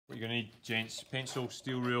What you're going to need, gents: pencil,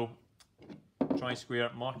 steel rule,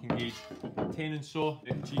 tri-square, marking gauge, tenon saw,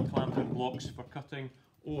 G-clamping blocks for cutting,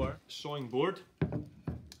 or sawing board,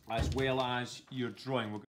 as well as your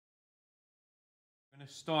drawing. We're going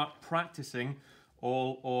to start practicing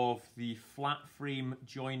all of the flat frame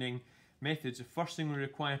joining methods. The first thing we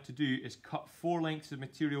require to do is cut 4 lengths of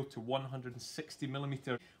material to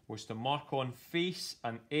 160mm, was to mark on face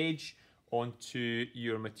and edge onto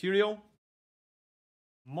your material.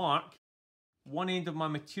 Mark one end of my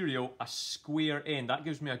material a square end. That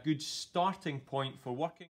gives me a good starting point for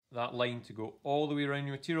working. That line to go all the way around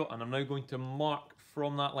your material, and I'm now going to mark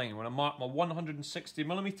from that line. I'm going to mark my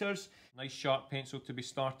 160mm. Nice sharp pencil to be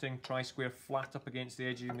starting, tri-square flat up against the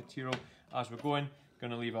edge of your material as we're going.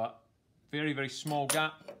 Going to leave a very, very small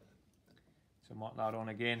gap. So mark that on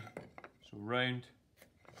again. So round.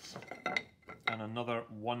 And another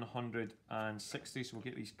 160, so we'll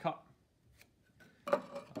get these cut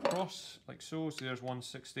across like so. So there's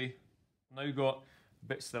 160. Now got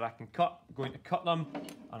bits that I can cut. I'm going to cut them,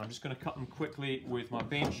 and I'm just going to cut them quickly with my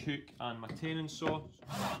bench hook and my tenon saw.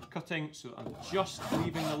 Cutting, so I'm just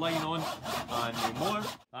leaving the line on and no more.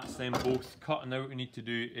 That's them both cut, and now what we need to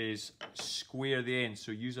do is square the ends.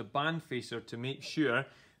 So use a band facer to make sure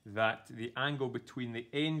that the angle between the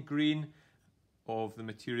end grain of the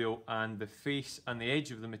material and the face and the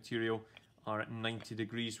edge of the material are at 90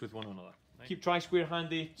 degrees with one another. Keep tri-square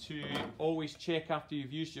handy to always check after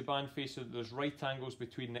you've used your band facer that there's right angles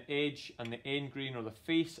between the edge and the end grain, or the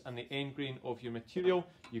face and the end grain of your material.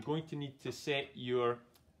 You're going to need to set your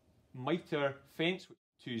miter fence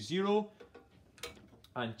to 0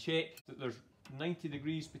 and check that there's 90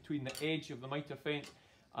 degrees between the edge of the miter fence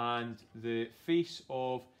and the face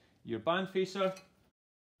of your band facer.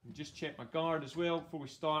 And just check my guard as well before we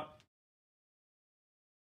start.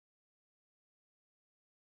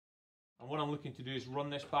 And what I'm looking to do is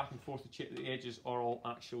run this back and forth to check that the edges are all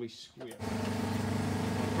actually square.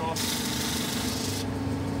 Across.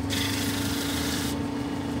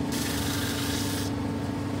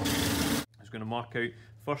 I'm just going to mark out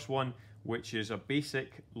first one, which is a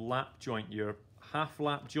basic lap joint. Your half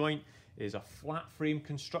lap joint is a flat frame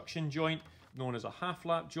construction joint known as a half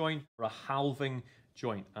lap joint or a halving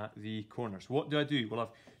joint at the corners. What do I do? Well,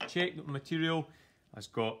 I've checked that the material has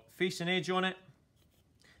got face and edge on it,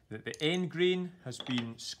 that the end grain has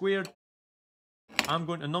been squared. I'm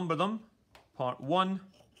going to number them, part 1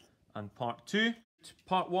 and part 2.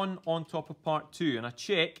 Part 1 on top of part 2, and I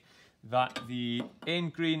check that the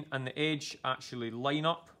end grain and the edge actually line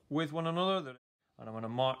up with one another. And I'm going to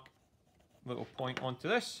mark a little point onto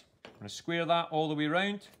this. I'm going to square that all the way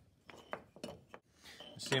around.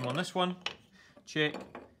 Same on this one. Check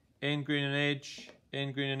end grain and edge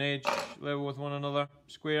level with one another,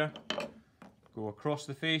 square. Go across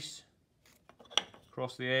the face,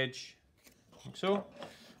 across the edge, like so.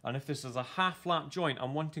 And if this is a half lap joint,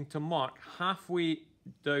 I'm wanting to mark halfway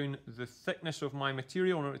down the thickness of my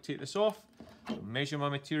material in order to take this off. So measure my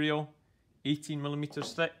material,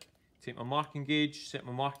 18mm thick. Take my marking gauge, set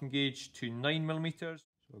my marking gauge to 9mm. So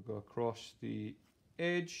I'll go across the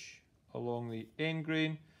edge, along the end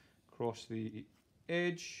grain, across the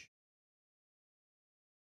edge.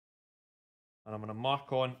 And I'm going to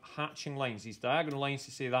mark on hatching lines, these diagonal lines,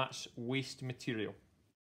 to say that's waste material.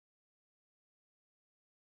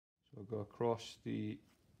 So I'll go across the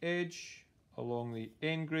edge, along the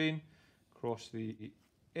end grain, across the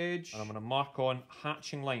edge. And I'm going to mark on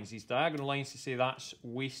hatching lines, these diagonal lines, to say that's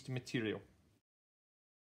waste material.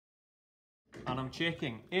 And I'm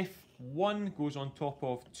checking if 1 goes on top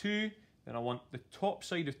of 2, then I want the top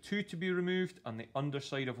side of 2 to be removed and the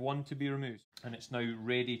underside of 1 to be removed. And it's now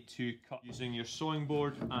ready to cut. Using your sawing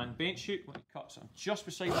board and bench hook, when it cuts, I'm just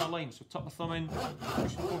beside my line, so tuck my thumb in,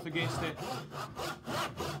 push forth against it.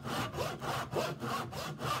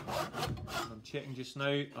 I'm checking just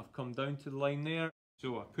now, I've come down to the line there.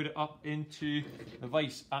 So I put it up into the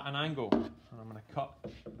vise at an angle, and I'm going to cut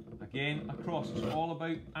again across. It's all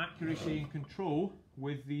about accuracy and control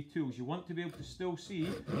with the tools. You want to be able to still see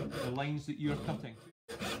the lines that you're cutting.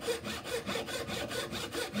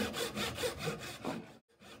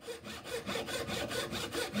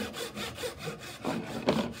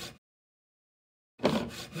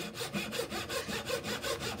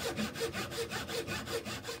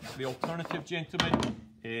 The alternative, gentlemen,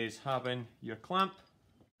 is having your clamp,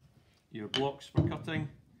 your blocks for cutting.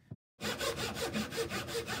 So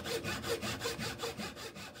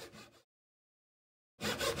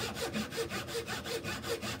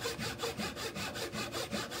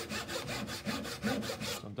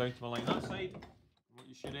I'm down to my line that side. What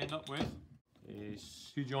you should end up with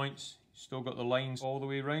is 2 joints. You've still got the lines all the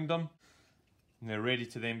way around them. and they're ready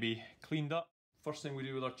to then be cleaned up. First thing we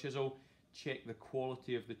do with our chisel, check the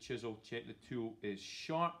quality of the chisel, check the tool is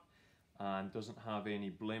sharp and doesn't have any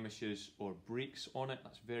blemishes or breaks on it.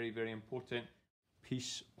 That's very, very important.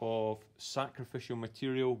 Piece of sacrificial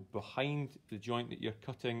material behind the joint that you're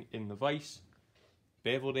cutting in the vise.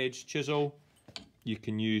 Beveled edge chisel. You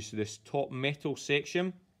can use this top metal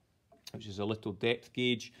section, which is a little depth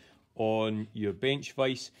gauge on your bench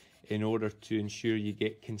vise, in order to ensure you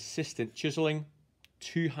get consistent chiseling.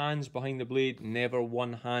 2 hands behind the blade, never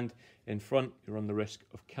 1 hand in front. You run the risk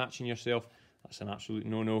of catching yourself. That's an absolute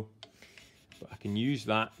no-no. But I can use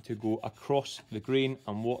that to go across the grain,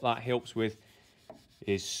 and what that helps with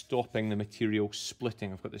is stopping the material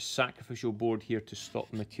splitting. I've got this sacrificial board here to stop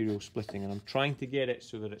the material splitting, and I'm trying to get it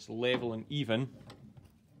so that it's level and even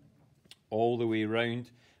all the way around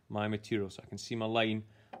my material, so I can see my line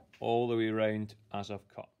all the way around as I've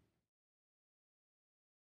cut.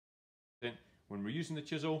 Then, when we're using the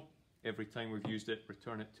chisel, every time we've used it,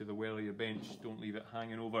 return it to the well of your bench. Don't leave it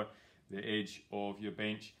hanging over the edge of your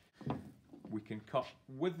bench. We can cut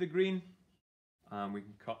with the grain, and we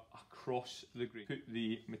can cut across the grain. Put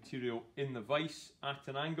the material in the vise at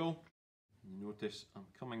an angle. You notice I'm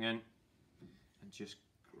coming in and just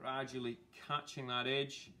gradually catching that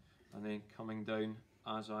edge and then coming down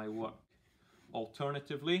as I work.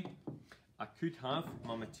 Alternatively, I could have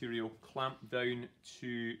my material clamped down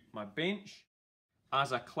to my bench.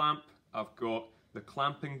 As I clamp, I've got the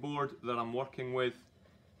clamping board that I'm working with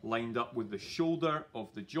lined up with the shoulder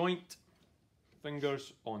of the joint.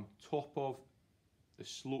 Fingers on top of the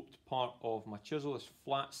sloped part of my chisel, this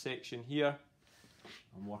flat section here.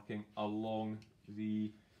 I'm working along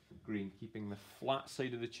the grain, keeping the flat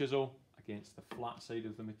side of the chisel against the flat side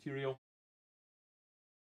of the material.